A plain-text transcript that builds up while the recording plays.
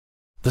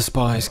The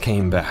spies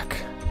came back.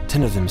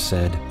 10 of them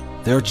said,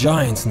 "There are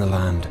giants in the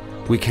land.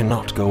 We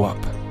cannot go up."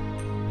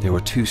 There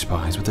were 2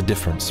 spies with a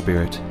different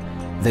spirit.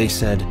 They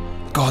said,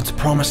 "God's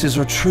promises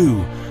are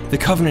true. The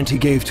covenant he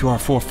gave to our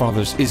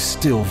forefathers is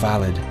still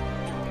valid."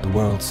 The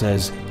world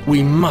says,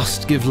 "We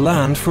must give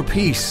land for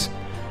peace."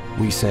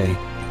 We say,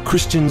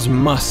 "Christians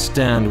must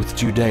stand with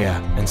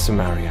Judea and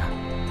Samaria."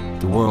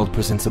 The world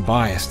presents a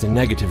biased and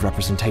negative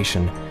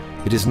representation.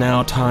 It is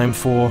now time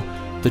for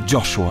the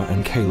Joshua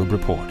and Caleb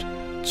Report.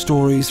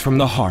 Stories from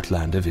the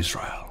heartland of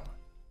Israel.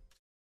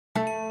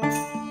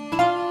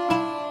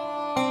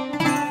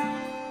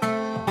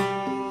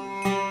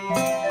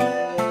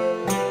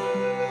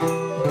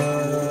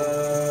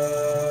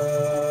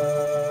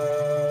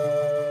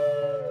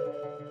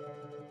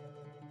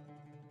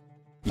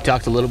 You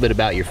talked a little bit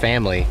about your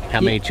family.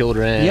 How many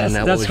children? Yes,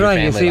 that's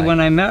right. You see, like? When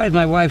I married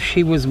my wife,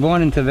 she was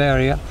born in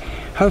Bavaria.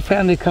 Her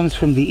family comes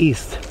from the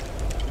east,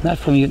 not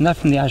from the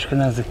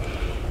Ashkenazi.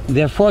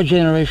 There are 4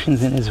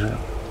 generations in Israel.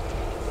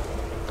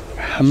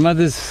 Her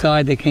mother's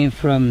side, they came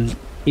from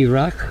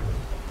Iraq,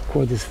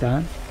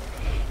 Kurdistan,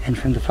 and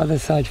from the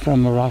father's side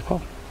from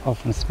Morocco or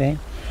from Spain.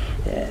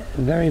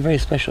 Very, very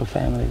special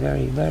family.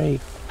 Very, very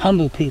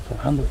humble people.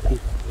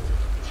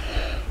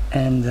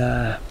 And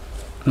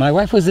my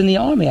wife was in the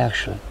army,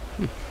 actually.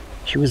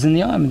 She was in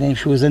the army, then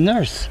she was a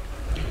nurse.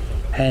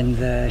 And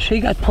she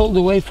got pulled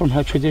away from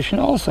her tradition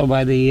also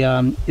by the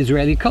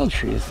Israeli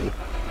culture, you see.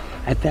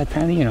 At that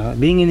time, you know,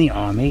 being in the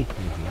army,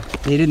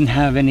 they didn't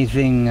have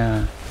anything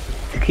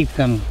to keep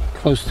them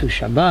close to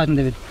Shabbat.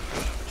 And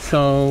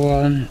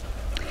so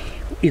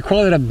you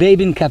call it a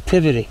babe in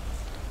captivity.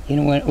 You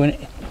know, when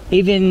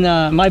even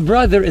my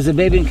brother is a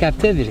babe in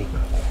captivity.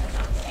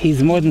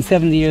 He's more than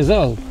 70 years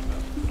old.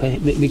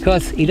 But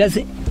because he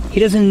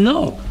doesn't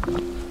know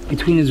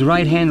between his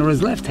right hand or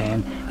his left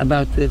hand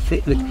about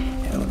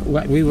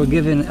what we were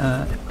given,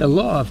 the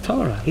law of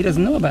Torah. He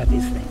doesn't know about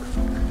these things.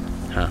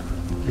 Huh.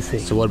 You see.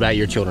 So what about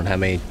your children? How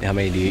many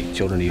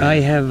children do you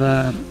have?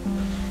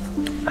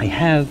 I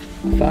have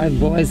 5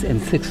 boys and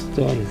 6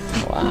 daughters.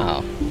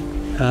 Wow.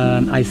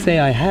 I say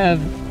I have.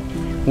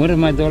 One of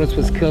my daughters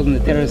was killed in a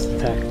terrorist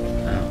attack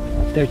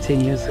 13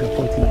 years ago,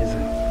 14 years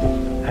ago.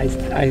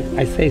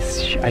 I say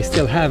I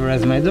still have her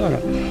as my daughter.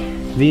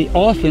 The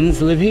orphans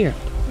live here.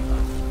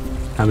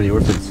 How many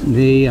orphans?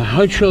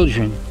 Her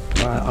children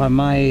are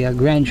my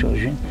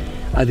grandchildren.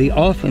 Are the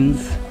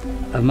orphans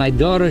of my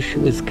daughter. She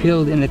was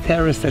killed in a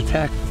terrorist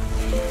attack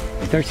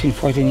 13,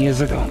 14 years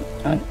ago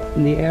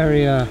in the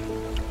area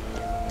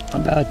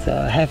about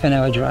half an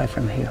hour drive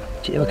from here.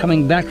 They were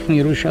coming back from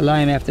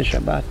Jerusalem after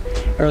Shabbat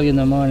early in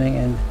the morning,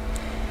 and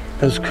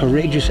those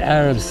courageous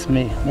Arabs,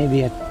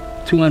 maybe at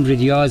 200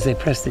 yards, they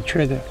pressed the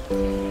trigger.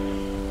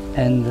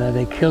 And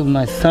they killed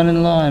my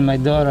son-in-law and my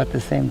daughter at the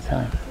same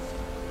time.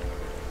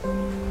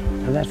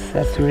 So that's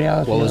the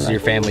reality. What was your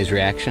family's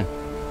reaction?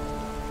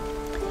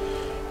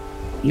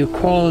 You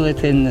call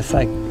it in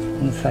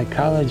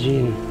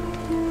psychology,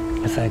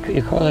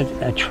 you call it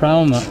a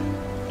trauma.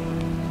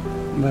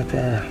 But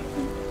a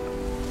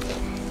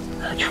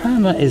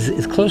trauma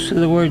is close to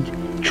the word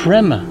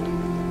tremor.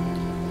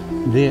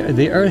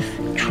 The earth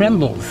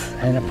trembles,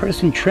 and a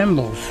person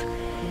trembles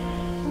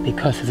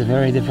because it's a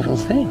very difficult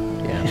thing.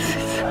 Yeah.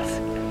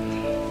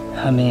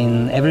 I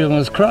mean, everyone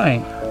was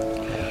crying.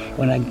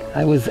 When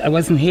I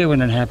wasn't here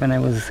when it happened. I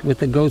was with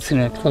the goats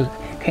and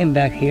came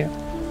back here.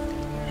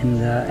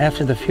 And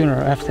after the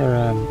funeral, after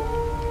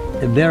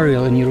the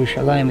burial in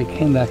Jerusalem, we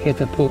came back here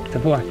to Port.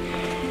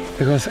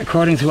 Because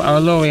according to our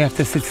law, we have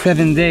to sit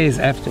 7 days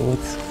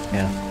afterwards.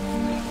 Yeah.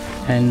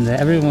 And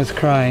everyone was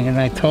crying, and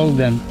I told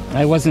them,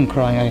 I wasn't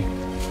crying, I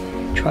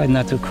tried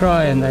not to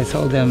cry, and I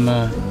told them,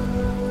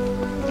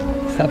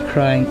 stop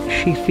crying,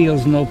 she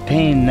feels no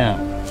pain now.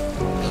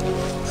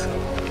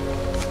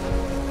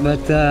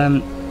 But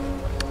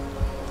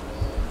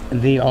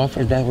the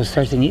offer, that was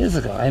 13 years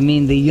ago. I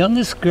mean, the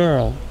youngest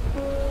girl,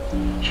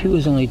 she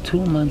was only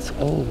 2 months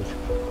old.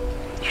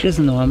 She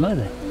doesn't know her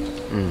mother.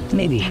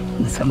 Maybe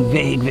some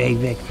vague.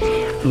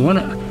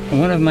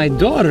 One of my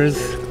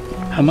daughters,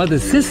 her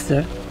mother's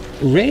sister,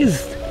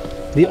 raised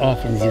the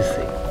orphans, you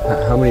see.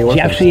 How many orphans?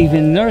 She actually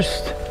even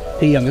nursed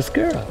the youngest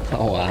girl.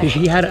 Oh, wow. Because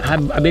she had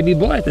a baby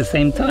boy at the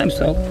same time,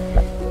 so.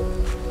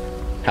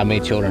 How many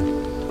children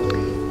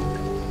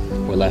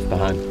were left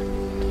behind?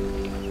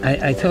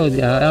 I told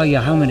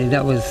Elia how many.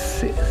 That was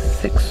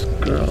 6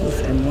 girls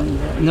and 1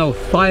 boy. No,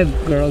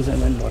 5 girls and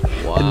 1 boy.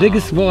 Wow. The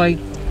biggest boy,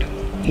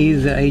 he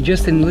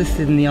just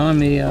enlisted in the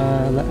army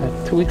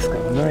 2 weeks ago.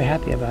 I'm very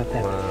happy about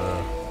that.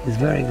 He's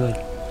very good.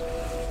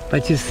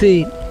 But you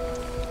see,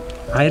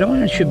 I don't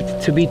want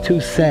it to be too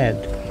sad,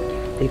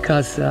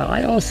 because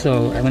I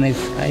also, when I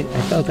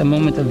felt a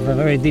moment of a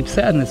very deep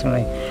sadness when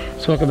I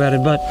spoke about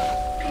it, but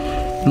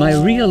my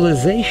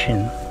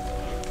realization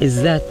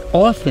is that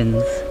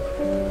orphans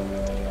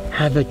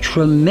have a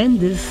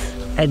tremendous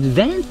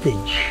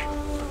advantage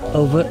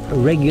over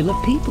regular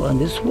people in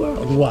this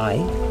world. Why?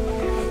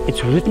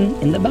 It's written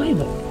in the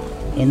Bible,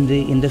 in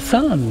the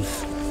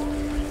Psalms.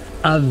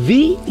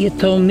 Avi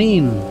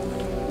Yatomim,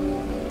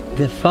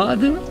 the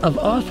father of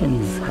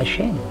orphans,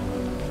 Hashem.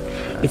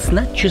 It's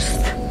not just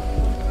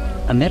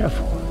a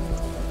metaphor.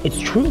 It's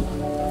true.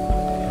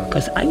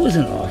 Because I was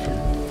an orphan.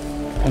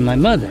 And my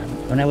mother,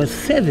 when I was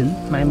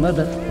 7, my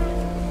mother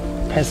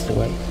passed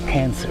away,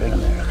 cancer in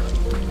America.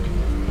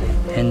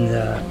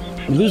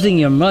 And losing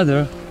your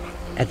mother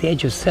at the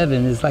age of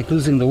 7 is like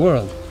losing the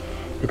world.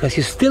 Because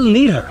you still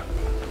need her.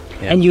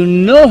 Yeah. And you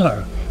know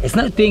her. It's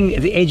not being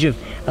at the age of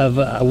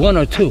 1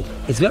 or 2.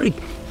 It's very,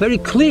 very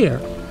clear,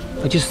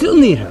 but you still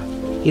need her.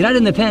 You're not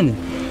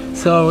independent.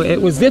 So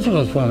it was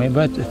difficult for me,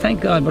 but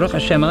thank God, Baruch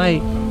Hashem,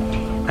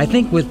 I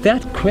think with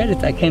that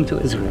credit I came to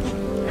Israel.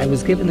 I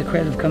was given the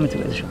credit of coming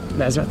to Israel,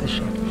 Be'ezrat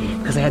Hashem,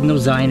 because I had no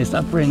Zionist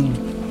upbringing,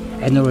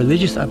 I had no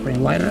religious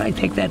upbringing. Why did I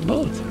take that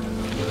boat?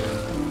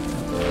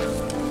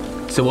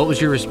 So what was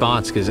your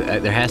response? Because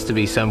there has to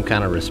be some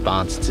kind of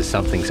response to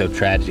something so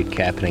tragic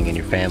happening in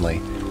your family.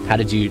 What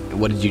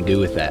did you do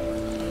with that?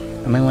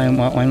 I mean,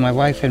 when my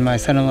wife and my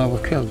son-in-law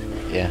were killed.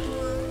 Yeah.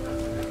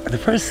 The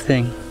first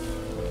thing,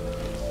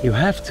 you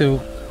have to,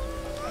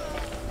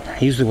 I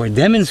use the word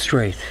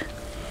demonstrate.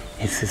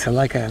 It's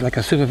like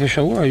a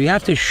superficial word. You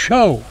have to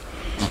show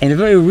in a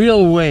very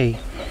real way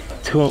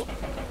to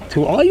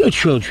all your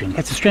children,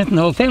 that's to strengthen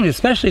the whole family,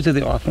 especially to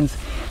the orphans,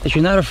 that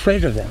you're not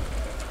afraid of them.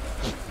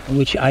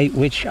 Which I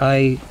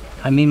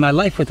mean my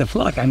life with the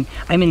flock, I'm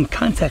in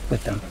contact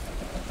with them.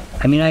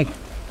 I mean I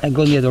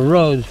go near the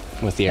road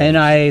with the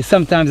and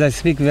sometimes I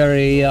speak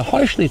very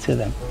harshly to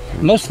them.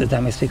 Most of the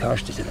time I speak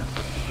harshly to them.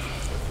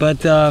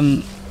 But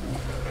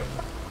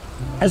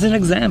as an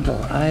example,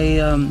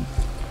 I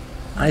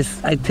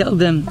tell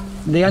them,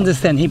 they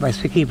understand Hebrew, I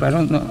speak Hebrew,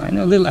 I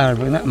know a little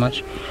Arabic, not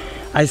much.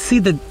 I see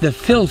the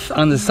filth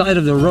on the side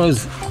of the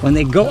roads when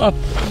they go up,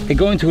 they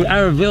go into an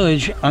Arab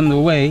village on the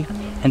way,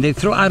 and they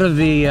throw out of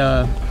the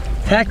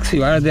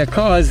taxi or out of their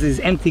cars these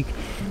empty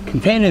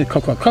containers,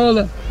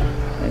 Coca-Cola,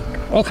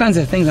 all kinds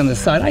of things on the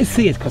side. I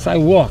see it because I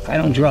walk, I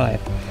don't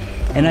drive.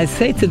 And I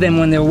say to them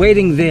when they're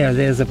waiting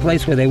there's a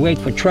place where they wait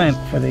for tramp,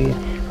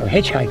 or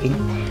hitchhiking.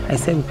 I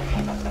say,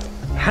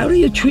 how do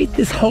you treat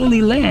this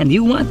holy land?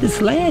 You want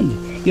this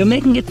land. You're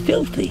making it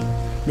filthy.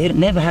 They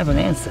never have an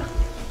answer.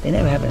 They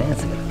never have an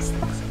answer to those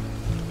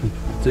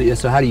things.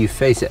 So how do you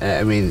face it?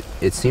 I mean,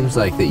 it seems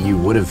like that you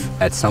would have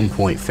at some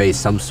point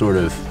faced some sort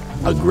of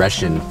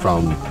aggression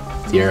from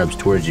the Arabs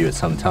towards you at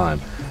some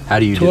time. How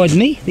do you Towards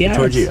me? The Arabs?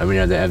 Towards you? I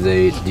mean, do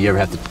you ever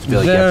have to feel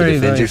like you have to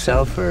defend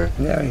yourself? Or?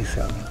 Very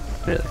seldom.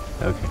 Really?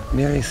 Okay.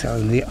 Very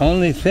seldom. The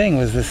only thing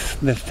was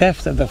the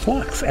theft of the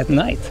flocks at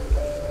night.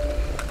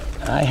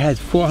 I had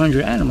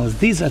 400 animals.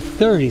 These are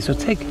 30. So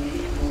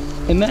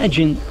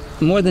imagine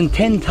more than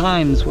 10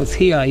 times what's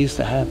here I used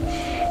to have.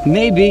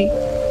 Maybe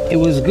it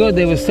was good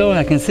they were stolen.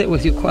 I can sit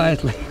with you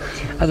quietly.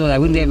 Otherwise I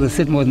wouldn't be able to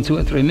sit more than 2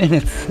 or 3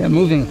 minutes. They're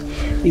moving.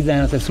 These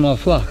animals have small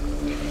flock.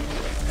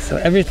 So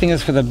everything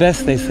is for the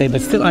best, they say,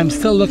 but still, I'm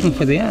still looking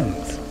for the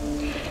animals.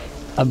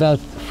 About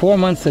 4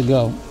 months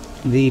ago,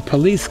 the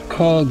police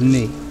called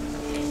me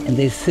and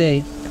they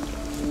say,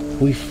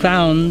 we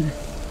found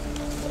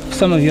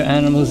some of your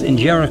animals in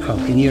Jericho,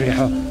 in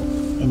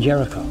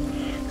Jericho.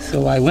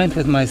 So I went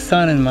with my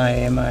son and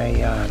my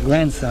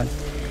grandson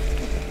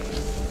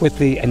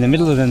in the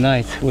middle of the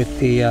night with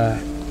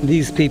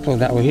these people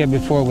that were here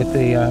before with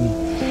the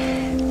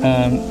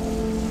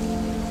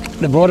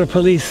border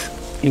police.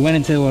 He went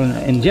into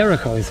in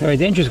Jericho. It's very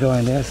dangerous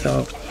going there.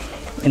 So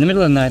in the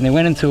middle of the night, and they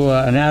went into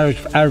an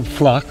Arab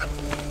flock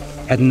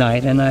at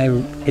night, and I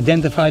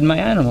identified my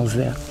animals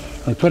there.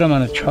 We put them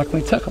on a truck,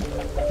 and we took them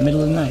in the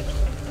middle of the night.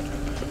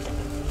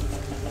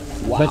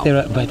 Wow.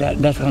 But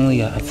that's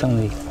only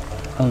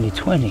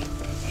 20.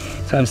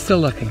 So I'm still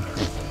looking.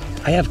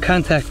 I have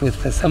contact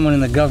with someone in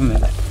the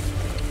government,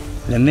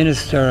 the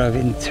Minister of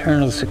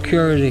Internal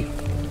Security.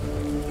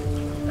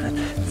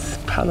 It's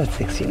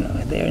politics, you know,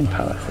 they're in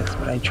politics,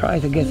 but I try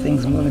to get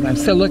things moving. I'm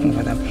still looking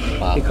for them.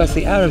 Wow. Because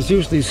the Arabs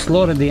usually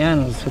slaughtered the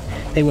animals.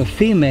 They were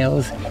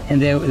females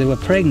and they were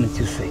pregnant,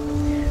 you see.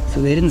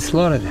 So they didn't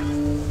slaughter them.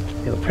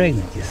 They were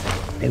pregnant, you see.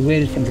 They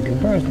waited for them to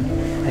give birth.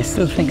 I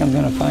still think I'm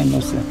going to find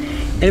most of them.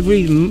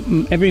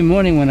 Every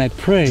morning when I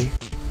pray,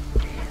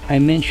 I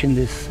mention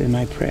this in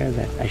my prayer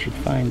that I should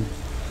find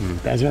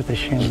Be'ezrat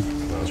Hashem,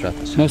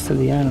 most of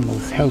the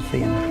animals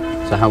healthy.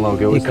 So how long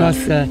ago was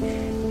that?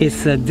 Because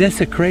it's a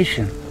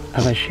desecration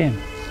of Hashem.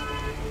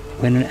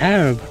 When an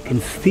Arab can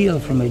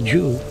steal from a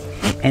Jew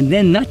and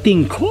then not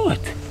being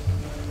caught,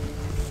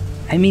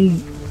 I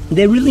mean,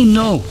 they really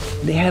know.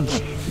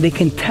 They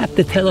can tap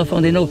the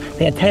telephone. They know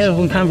they had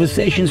telephone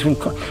conversations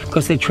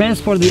because they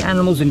transported the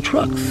animals in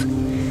trucks.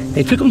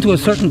 They took them to a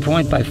certain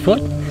point by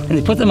foot and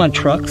they put them on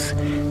trucks.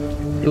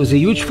 It was a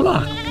huge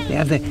flock. They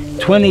have the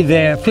 20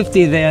 there,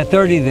 50 there,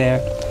 30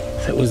 there.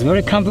 So it was a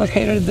very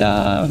complicated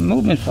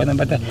movement for them.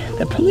 But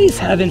the police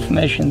have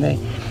information.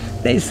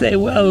 They say,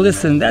 well,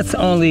 listen, that's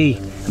only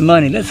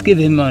money. Let's give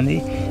him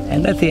money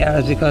and let the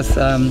Arabs, because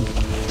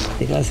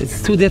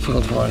it's too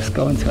difficult for us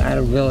going to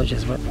Arab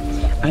villages. But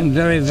I'm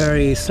very,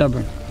 very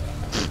stubborn.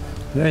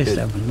 Very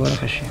stubborn. Baruch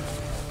Hashem.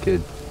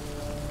 Good.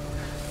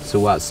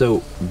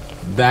 So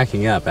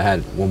backing up, I had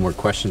one more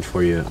question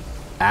for you.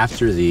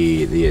 After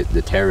the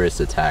terrorist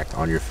attack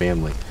on your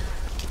family,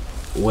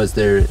 was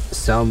there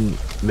some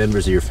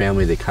members of your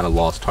family that kind of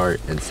lost heart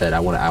and said, I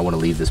want to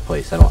leave this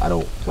place? I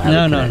don't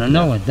have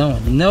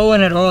No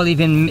one at all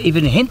even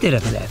hinted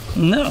of that.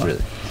 No.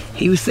 Really?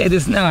 He would say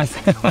this now. I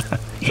said,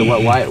 So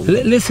why?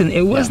 Listen,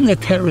 it wasn't a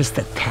terrorist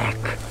attack.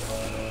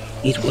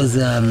 It was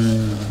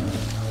an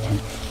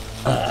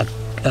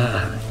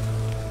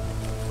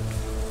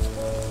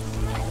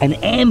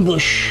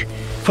ambush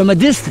from a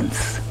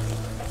distance.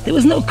 There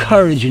was no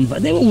courage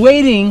involved. They were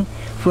waiting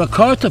for a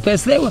car to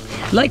pass. They were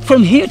like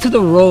from here to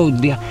the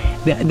road.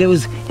 It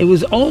was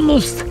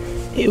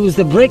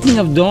the breaking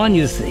of dawn,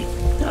 you see.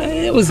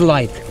 It was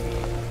light,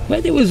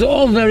 but it was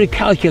all very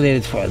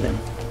calculated for them.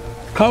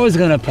 Car was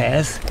going to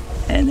pass,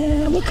 and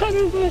what kind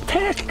of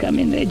attack? I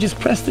mean, they just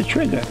pressed the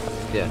trigger.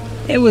 Yeah.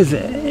 It was,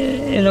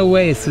 in a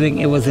way,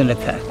 it was an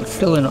attack, but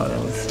still, it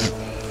was.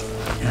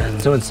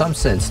 So in some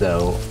sense,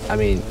 though, I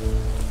mean,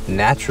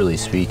 naturally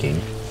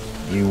speaking,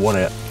 you want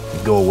to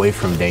go away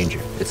from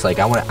danger. It's like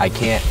I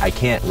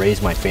can't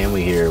raise my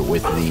family here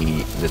with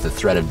the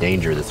threat of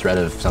danger, the threat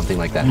of something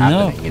like that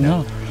happening. You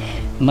know? No.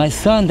 My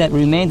son that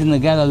remained in the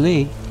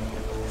Galilee,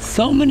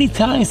 so many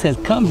times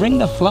said, "Come, bring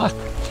the flock."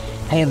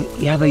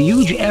 You have a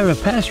huge area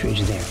of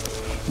pasturage there.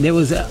 There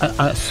was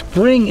a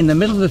spring in the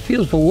middle of the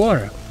field for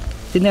water.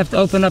 Didn't have to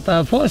open up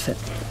a faucet.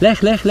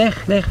 Lech.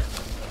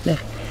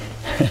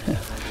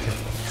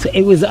 So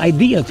it was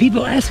ideal.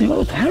 People ask me,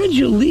 "Well, how did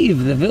you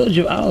leave the village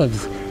of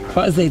olives?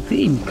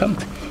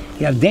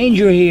 You have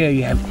danger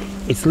here.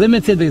 It's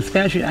limited. The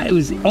pasture. It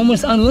was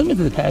almost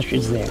unlimited. The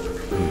pasturage there."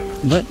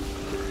 But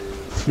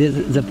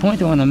the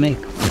point I want to make: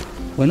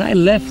 when I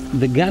left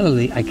the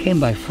Galilee, I came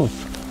by foot.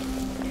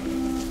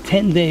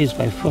 10 days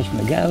by foot from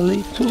the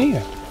Galilee to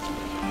here.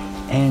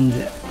 And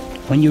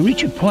when you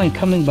reach a point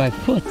coming by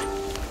foot,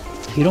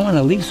 you don't want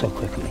to leave so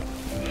quickly.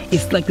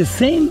 It's like the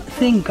same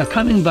thing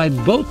coming by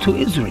boat to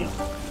Israel.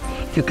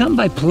 If you come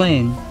by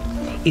plane,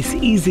 it's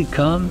easy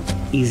come,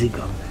 easy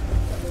go.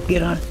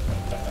 Get on.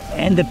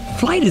 And the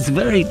flight is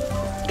very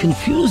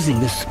confusing.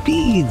 The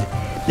speed,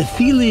 the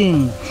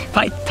feeling,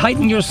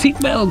 tighten your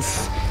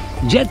seatbelts,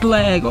 jet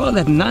lag, all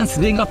that nonsense,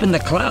 being up in the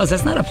clouds,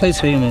 that's not a place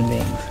for human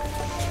beings.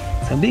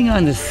 So being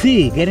on the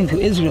sea, getting to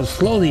Israel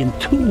slowly in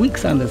 2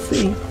 weeks on the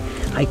sea,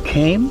 I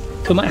came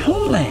to my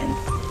homeland.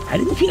 I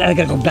didn't feel like I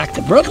gotta go back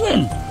to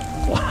Brooklyn.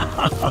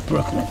 Wow,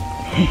 Brooklyn.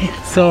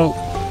 So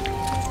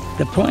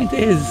the point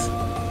is,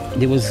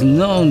 there was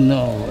no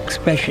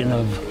expression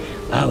of,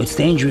 oh, it's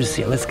dangerous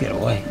here, let's get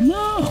away.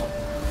 No.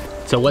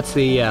 So what's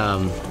the,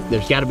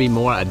 there's got to be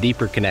a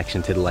deeper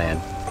connection to the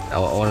land. I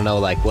want to know,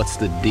 like, what's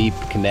the deep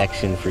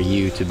connection for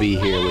you to be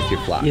here with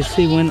your flock? You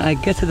see, when I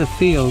get to the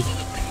field,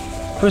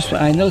 first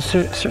I know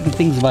certain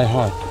things by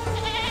heart.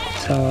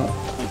 So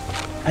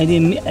I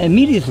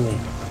immediately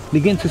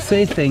begin to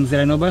say things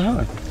that I know by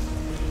heart.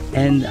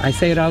 And I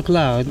say it out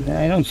loud.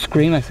 I don't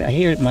scream, I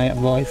hear it in my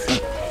voice.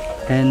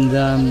 And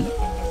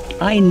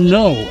I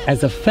know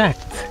as a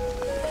fact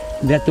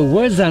that the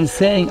words I'm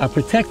saying are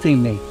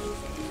protecting me.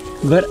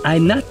 But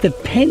I'm not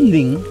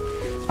depending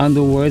on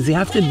the words. You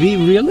have to be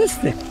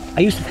realistic. I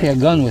used to take a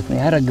gun with me.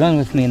 I had a gun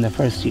with me in the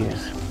first years.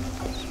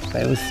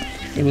 But it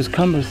was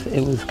cumbersome.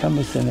 It was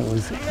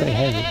very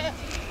heavy.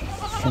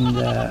 And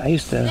I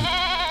used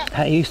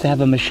to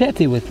have a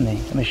machete with me.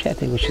 A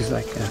machete, which is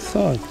like a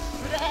sword.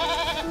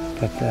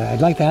 But I'd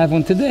like to have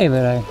one today,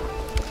 but I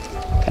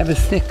have a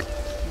stick.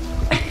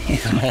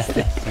 It's my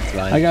stick.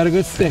 I got a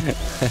good stick.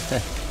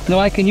 No,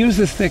 I can use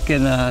the stick,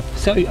 and I'll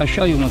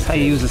show you once how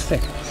you use a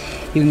stick.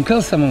 You can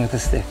kill someone with a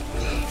stick.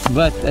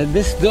 But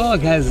this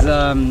dog has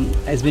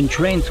been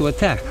trained to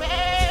attack.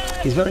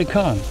 He's very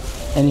calm,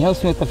 and he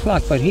helps me with the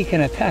flock, but he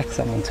can attack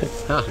someone too.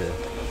 Huh.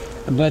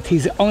 But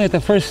he's only at the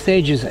first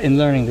stages in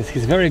learning this.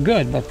 He's very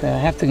good, but I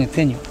have to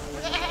continue.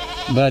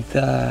 But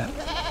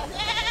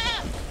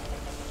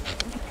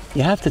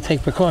you have to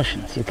take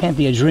precautions. You can't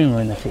be a dreamer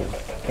in the field.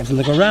 You have to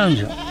look around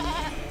you.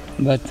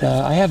 But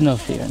I have no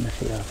fear in the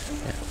field.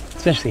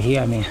 Especially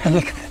here, I mean,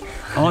 look at the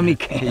army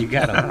camp. You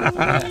got them.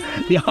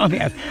 The army,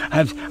 I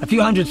have a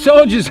few hundred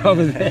soldiers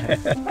over there.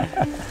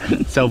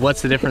 So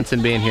what's the difference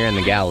in being here in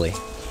the Galilee?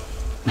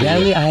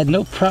 Galilee, I had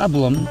no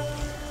problem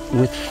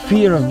with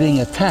fear of being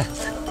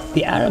attacked.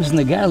 The Arabs in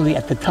the Galilee,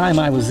 at the time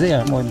I was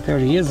there, more than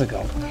 30 years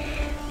ago,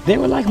 they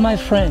were like my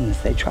friends.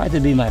 They tried to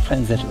be my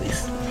friends at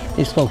least.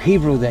 They spoke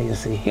Hebrew there, you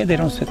see. Here they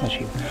don't speak much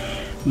Hebrew.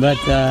 But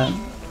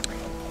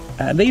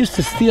they used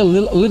to steal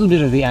a little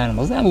bit of the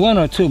animals. Not one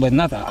or two, but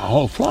not a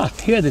whole flock.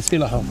 Here they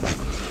steal a whole flock.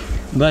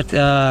 But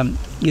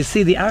you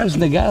see, the Arabs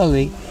in the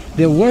Galilee,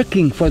 they're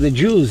working for the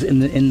Jews in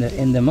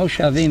the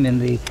Moshavim, in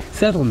the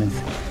settlements.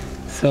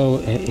 So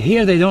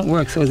here they don't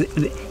work. So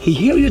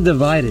here you're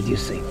divided, you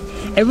see.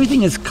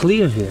 Everything is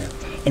clear here.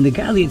 In the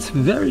Galilee, it's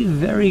very,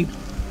 very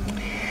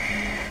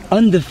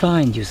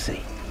undefined, you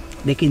see.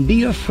 They can be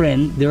your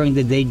friend during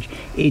the day,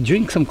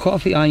 drink some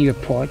coffee on your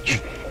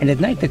porch, and at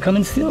night they come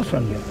and steal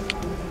from you.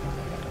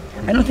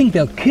 I don't think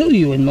they'll kill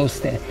you in most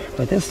states,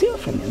 but they'll steal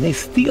from you. They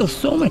steal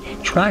so many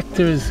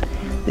tractors.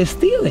 They're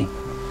stealing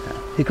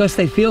because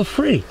they feel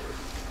free,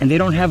 and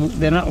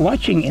they're not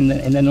watching in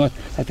the north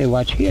like they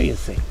watch here. You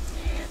see,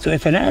 so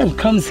if an Arab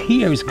comes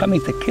here, he's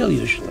coming to kill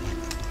usually.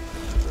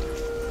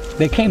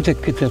 They came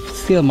to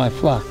steal my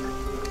flock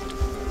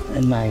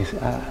and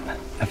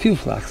a few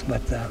flocks,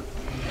 but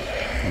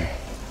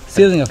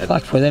stealing a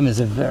flock for them is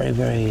a very,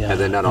 very have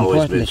they not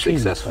always been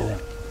achievement successful?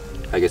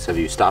 I guess, have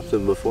you stopped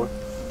them before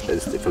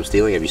from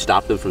stealing? Have you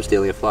stopped them from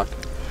stealing a flock?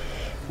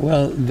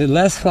 Well, the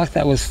last flock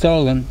that was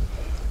stolen,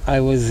 I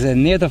was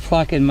near the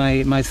flock in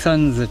my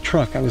son's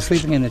truck. I was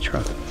sleeping in the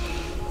truck.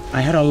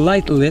 I had a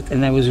light lit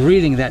and I was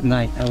reading that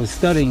night. I was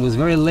studying. It was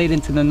very late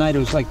into the night. It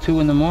was like 2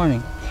 in the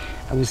morning.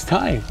 I was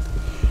tired.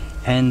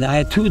 And I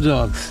had 2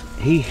 dogs.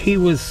 He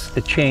was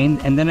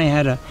chained, and then I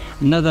had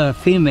another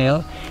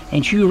female,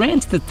 and she ran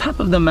to the top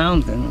of the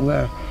mountain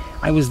where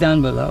I was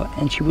down below,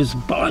 and she was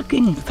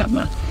barking at the top of the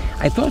mountain.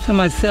 I thought to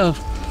myself,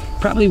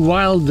 probably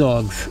wild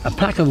dogs, a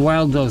pack of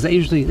wild dogs.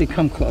 They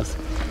come close.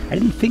 I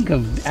didn't think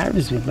of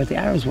Arabs, but the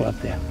Arabs were up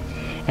there.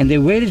 And they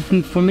waited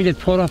for me to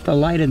put off the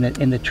light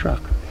in the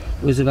truck.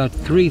 It was about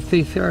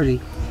 3:30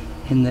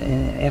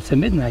 after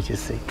midnight, you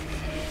see.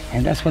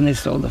 And that's when they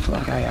stole the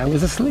flock. I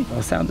was asleep. I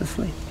was sound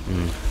asleep.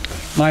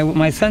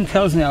 My son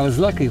tells me I was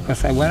lucky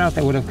because I went out,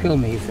 they would have killed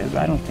me. He says,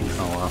 I don't think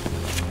so. Oh, wow.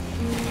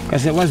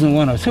 Because it wasn't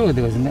 1 or 2,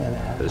 there was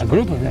a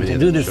group of them. To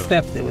do this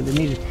step, they would have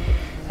needed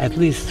at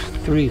least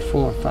 3,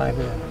 4, 5,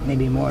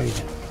 maybe more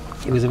even.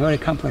 It was a very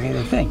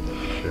complicated thing.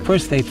 Sure.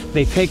 First,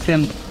 they take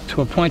them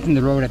to a point in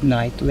the road at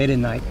night, late at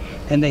night.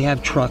 Then they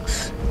have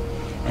trucks,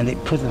 and they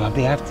put them up.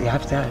 They have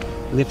to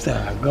lift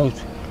a goat.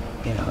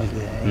 You know,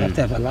 you have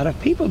to have a lot of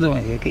people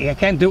doing it. You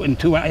can't do it in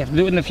 2 hours. You have to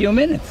do it in a few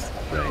minutes.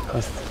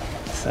 Right.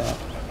 So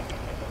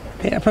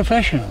they are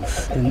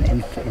professionals.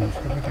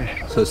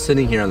 Professionals. So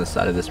sitting here on the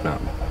side of this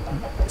mountain,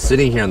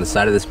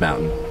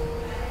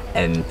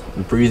 and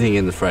breathing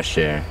in the fresh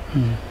air,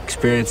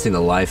 experiencing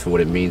the life of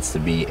what it means to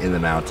be in the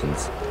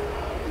mountains.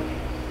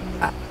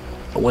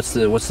 What's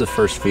the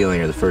first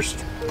feeling or the first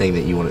thing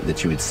that you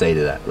would say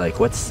to that? Like,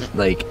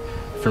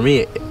 for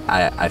me,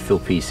 I feel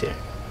peace here.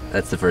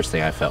 That's the first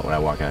thing I felt when I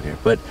walk out here.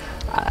 But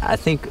I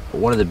think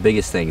one of the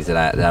biggest things that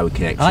I would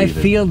connect to. I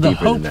feel the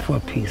hope for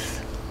peace.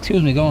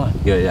 Excuse me, go on.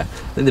 Yeah.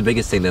 I think the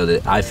biggest thing though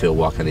that I feel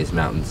walking these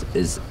mountains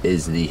is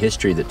the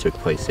history that took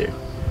place here.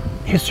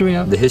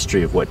 The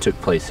history of what took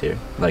place here,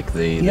 like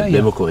the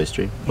biblical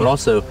history. But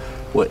also,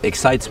 what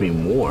excites me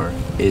more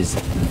is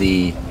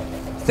the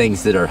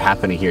things that are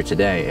happening here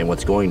today and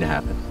what's going to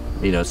happen.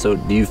 You know, so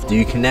do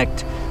you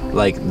connect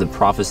like the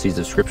prophecies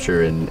of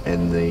Scripture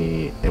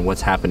and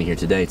what's happening here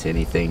today to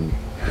anything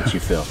that you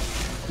feel?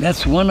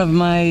 That's one of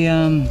my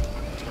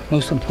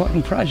most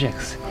important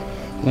projects.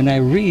 When I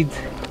read,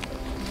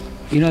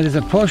 you know, there's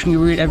a portion you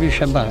read every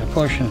Shabbat, a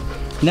portion.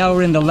 Now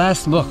we're in the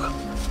last book.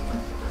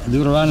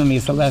 Deuteronomy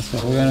is the last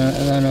book.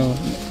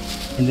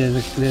 And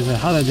there's a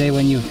holiday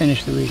when you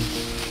finish the reading.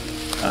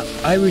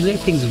 I relate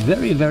things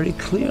very, very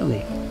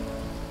clearly.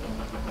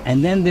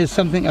 And then there's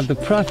something of the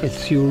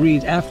prophets you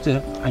read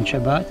after on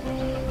Shabbat.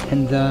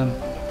 And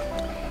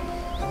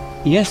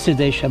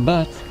yesterday,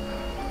 Shabbat,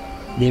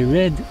 they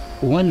read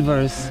one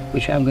verse,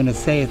 which I'm going to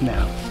say it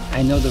now.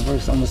 I know the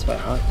verse almost by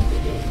heart.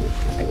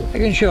 I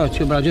can show it to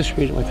you, but I'll just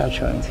read it without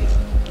showing it to you.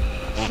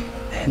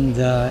 And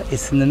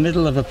it's in the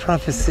middle of a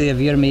prophecy of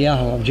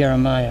Yirmiyahu, of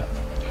Jeremiah.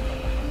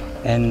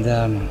 And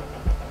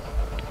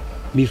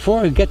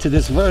before we get to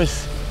this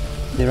verse,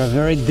 there are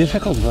very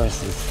difficult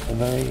verses,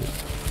 very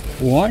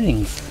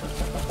warnings.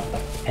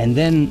 And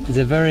then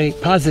the very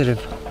positive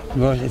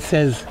verse, it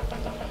says,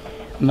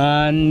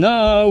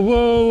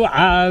 Manawu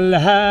al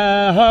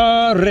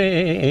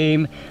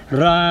harim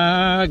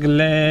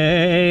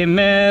ragle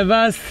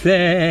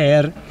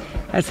mevaser.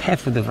 That's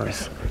half of the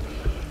verse.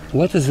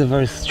 What does the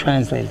verse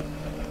translate?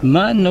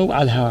 Manu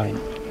al harim.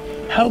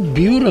 How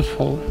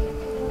beautiful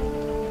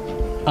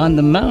on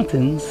the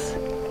mountains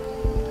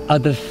are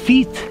the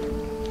feet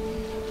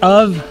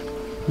of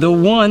the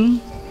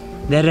one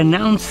that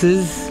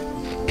announces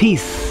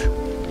peace.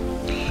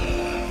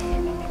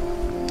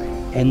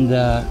 And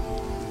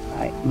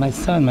my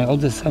son, my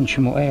oldest son,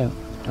 Shmuel,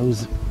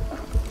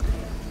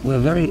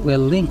 we're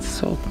linked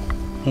so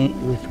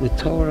with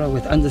Torah,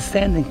 with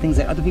understanding things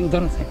that other people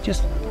don't understand.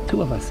 Just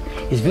 2 of us.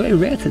 It's very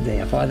rare today,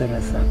 a father and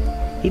a son.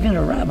 Even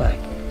a rabbi.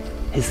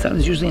 His son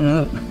is usually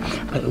another.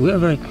 But we're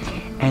very,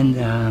 and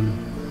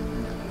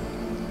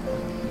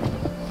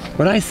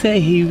what I say,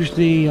 he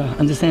usually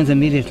understands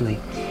immediately.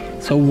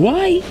 So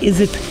why is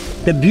it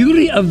the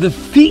beauty of the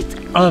feet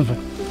of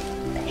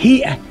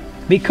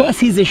because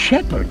he's a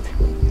shepherd,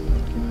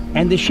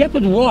 and the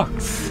shepherd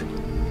walks,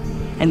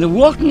 and the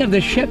walking of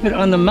the shepherd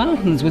on the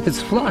mountains with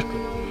his flock,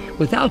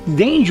 without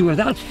danger,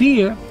 without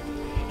fear,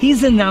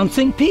 he's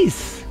announcing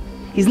peace.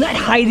 He's not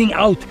hiding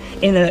out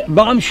in a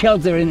bomb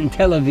shelter in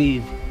Tel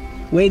Aviv,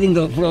 waiting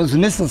for those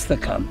missiles to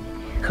come.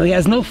 So he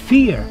has no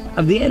fear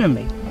of the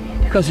enemy,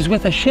 because he's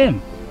with Hashem,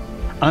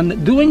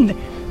 doing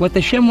what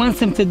Hashem wants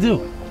him to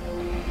do.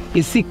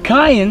 You see,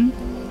 Cain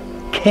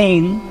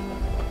Cain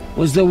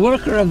was the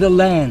worker of the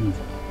land,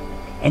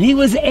 and he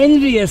was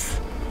envious.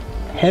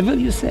 Hevel,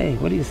 you say?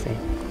 What do you say?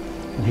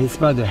 His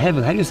brother,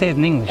 Hevel. How do you say it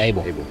in English?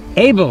 Abel.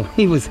 Abel.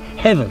 He was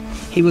Hevel.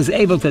 He was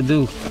able to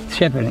do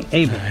shepherding.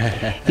 Abel.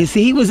 You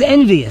see, he was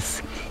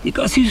envious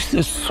because he used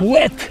to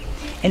sweat.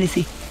 And you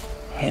see,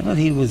 Hevel,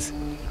 he was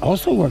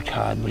also worked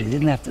hard, but he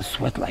didn't have to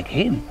sweat like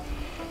him.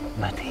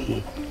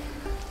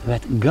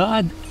 But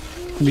God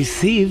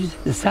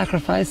received the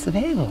sacrifice of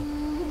Abel,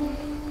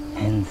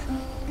 and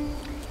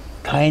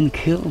Cain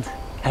killed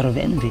out of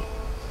envy.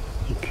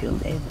 He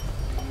killed Abel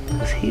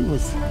because he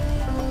was.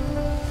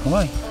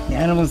 Boy, the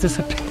animals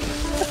disappeared.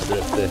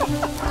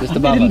 Just They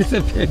above didn't us.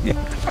 disappear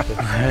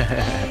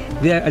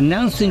yet. They're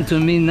announcing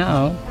to me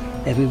now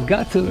that we've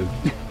got to.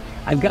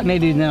 I've got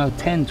maybe now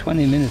 10,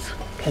 20 minutes.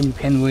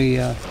 Can we?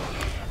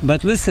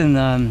 But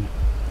listen,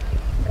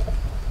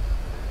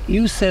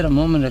 you said a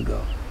moment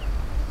ago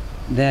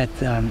that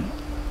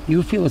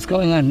you feel what's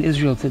going on in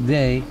Israel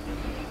today.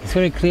 It's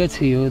very clear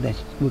to you that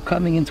we're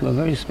coming into a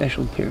very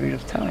special period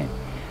of time.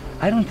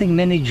 I don't think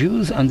many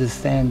Jews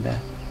understand that.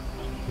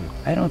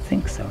 I don't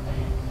think so.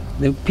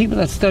 The people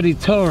that study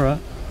Torah,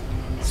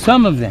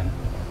 some of them,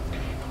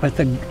 but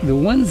the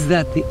ones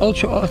that the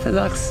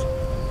ultra-Orthodox,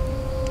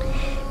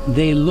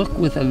 they look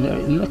with a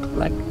very, look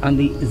like on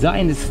the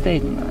Zionist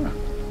state. You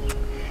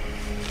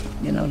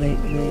know,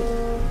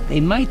 they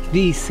might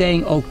be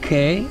saying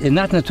okay, they're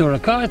not Natura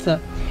Carta,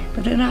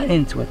 but they're not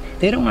into it.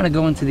 They don't want to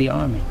go into the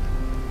army.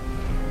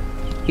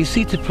 You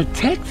see, to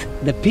protect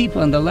the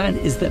people and the land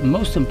is the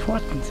most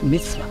important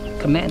mitzvah,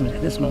 commandment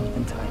at this moment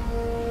in time.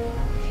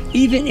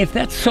 Even if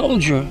that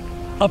soldier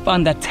up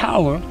on the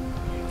tower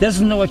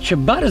doesn't know what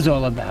Shabbat is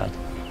all about,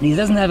 and he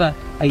doesn't have a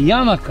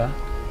yarmulke,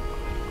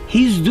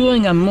 he's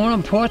doing a more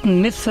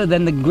important mitzvah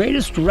than the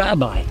greatest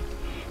rabbi,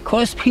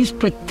 because he's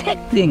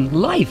protecting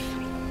life.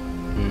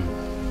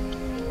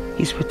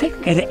 He's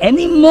protecting. At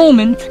any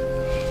moment,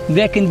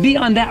 there can be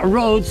on that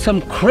road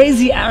some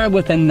crazy Arab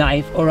with a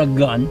knife or a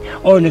gun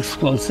or an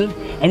explosive,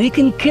 and he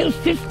can kill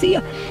 50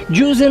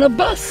 Jews in a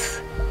bus.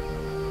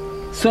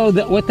 So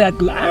that what that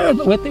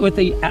Arab, what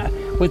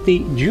the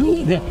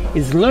Jew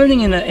is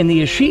learning in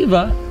the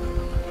yeshiva,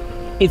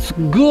 it's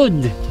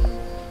good.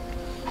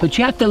 But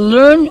you have to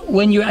learn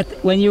when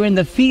you're in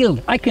the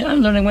field.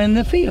 I'm learning when in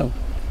the field.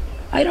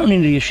 I don't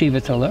need a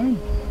yeshiva to learn.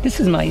 This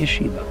is my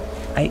yeshiva.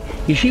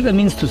 Yeshiva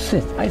means to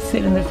sit. I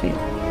sit in the field.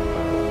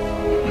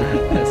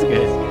 That's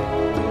good.